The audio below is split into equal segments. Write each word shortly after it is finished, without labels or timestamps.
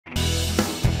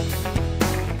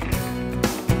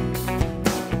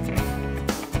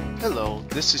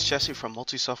This is Jessie from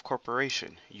Multisoft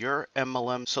Corporation, your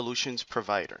MLM solutions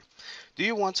provider. Do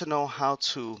you want to know how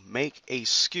to make a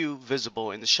SKU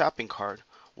visible in the shopping cart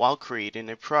while creating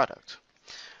a product?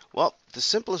 Well, the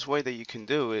simplest way that you can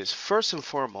do is, first and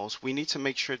foremost, we need to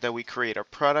make sure that we create our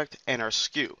product and our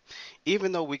SKU.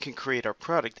 Even though we can create our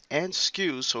product and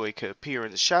SKU so it could appear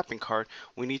in the shopping cart,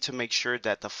 we need to make sure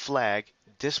that the flag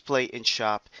display in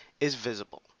shop is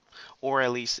visible, or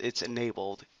at least it's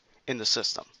enabled in the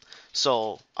system.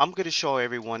 So I'm going to show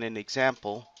everyone an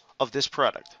example of this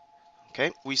product.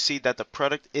 Okay, we see that the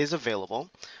product is available,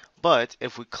 but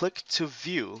if we click to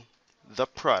view the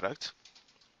product,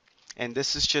 and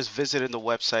this is just visiting the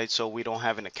website, so we don't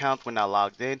have an account, we're not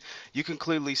logged in, you can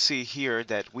clearly see here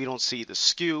that we don't see the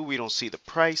SKU, we don't see the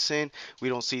pricing, we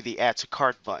don't see the add to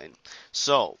cart button.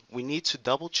 So we need to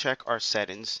double check our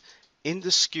settings in the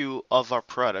SKU of our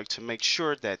product to make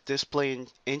sure that display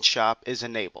in shop is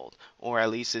enabled, or at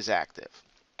least is active.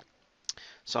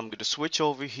 So I'm going to switch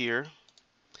over here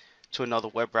to another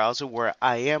web browser where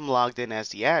I am logged in as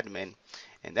the admin,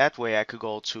 and that way I could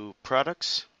go to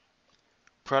products,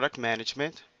 product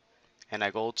management, and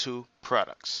I go to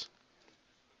products.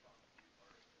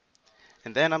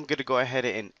 And then I'm going to go ahead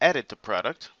and edit the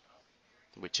product,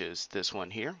 which is this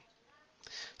one here.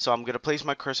 So I'm going to place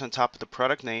my cursor on top of the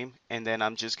product name, and then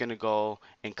I'm just going to go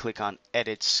and click on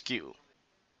edit SKU.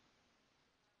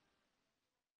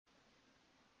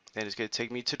 Then it's going to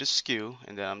take me to the SKU,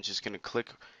 and then I'm just going to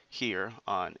click here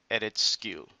on edit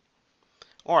SKU.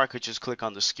 Or I could just click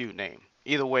on the SKU name.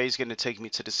 Either way, it's going to take me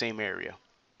to the same area.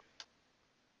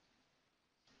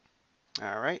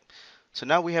 Alright, so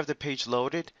now we have the page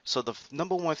loaded. So the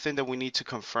number one thing that we need to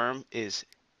confirm is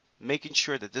making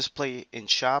sure that display in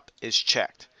shop is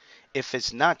checked. If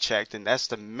it's not checked, then that's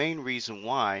the main reason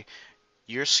why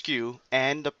your SKU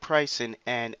and the pricing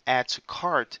and add to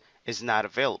cart is not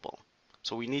available.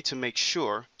 So we need to make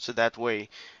sure, so that way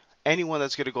anyone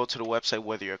that's going to go to the website,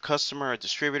 whether you're a customer, a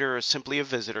distributor, or simply a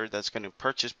visitor that's going to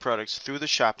purchase products through the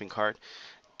shopping cart,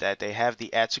 that they have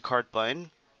the add to cart button,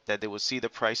 that they will see the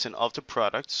pricing of the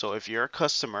product. So if you're a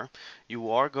customer, you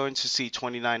are going to see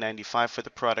 $29.95 for the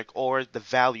product, or the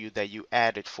value that you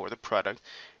added for the product.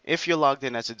 If you're logged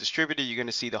in as a distributor, you're going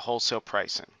to see the wholesale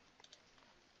pricing.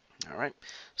 Alright,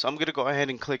 so I'm going to go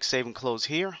ahead and click save and close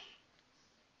here.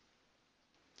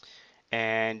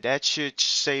 And that should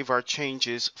save our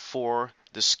changes for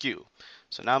the SKU.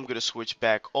 So now I'm going to switch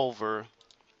back over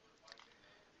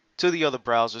to the other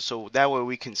browser, so that way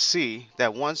we can see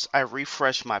that once I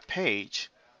refresh my page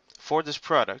for this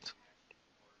product,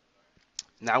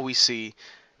 now we see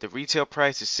the retail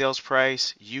price, the sales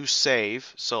price, you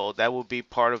save, so that will be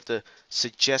part of the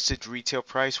suggested retail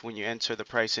price when you enter the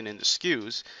pricing in the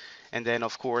SKUs. And then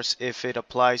of course, if it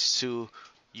applies to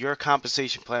your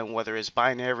compensation plan, whether it's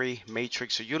binary,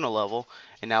 matrix, or unilevel,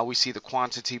 and now we see the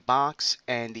quantity box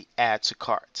and the add to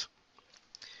cart.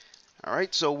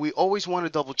 Alright, so we always want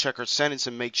to double check our settings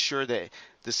and make sure that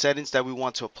the settings that we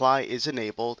want to apply is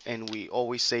enabled, and we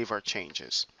always save our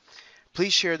changes.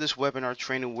 Please share this webinar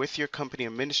training with your company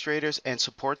administrators and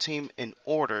support team in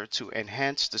order to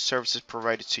enhance the services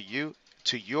provided to you,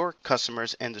 to your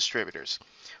customers and distributors.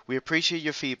 We appreciate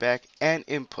your feedback and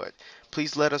input.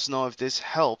 Please let us know if this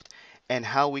helped and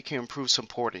how we can improve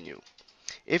supporting you.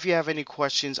 If you have any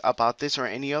questions about this or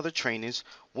any other trainings,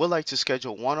 would like to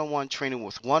schedule one-on-one training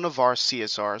with one of our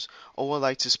CSRs, or would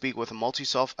like to speak with a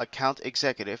Multisoft account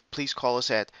executive, please call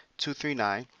us at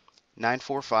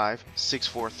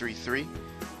 239-945-6433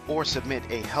 or submit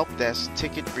a help desk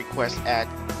ticket request at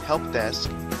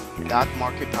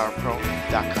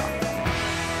helpdesk.marketpowerpro.com.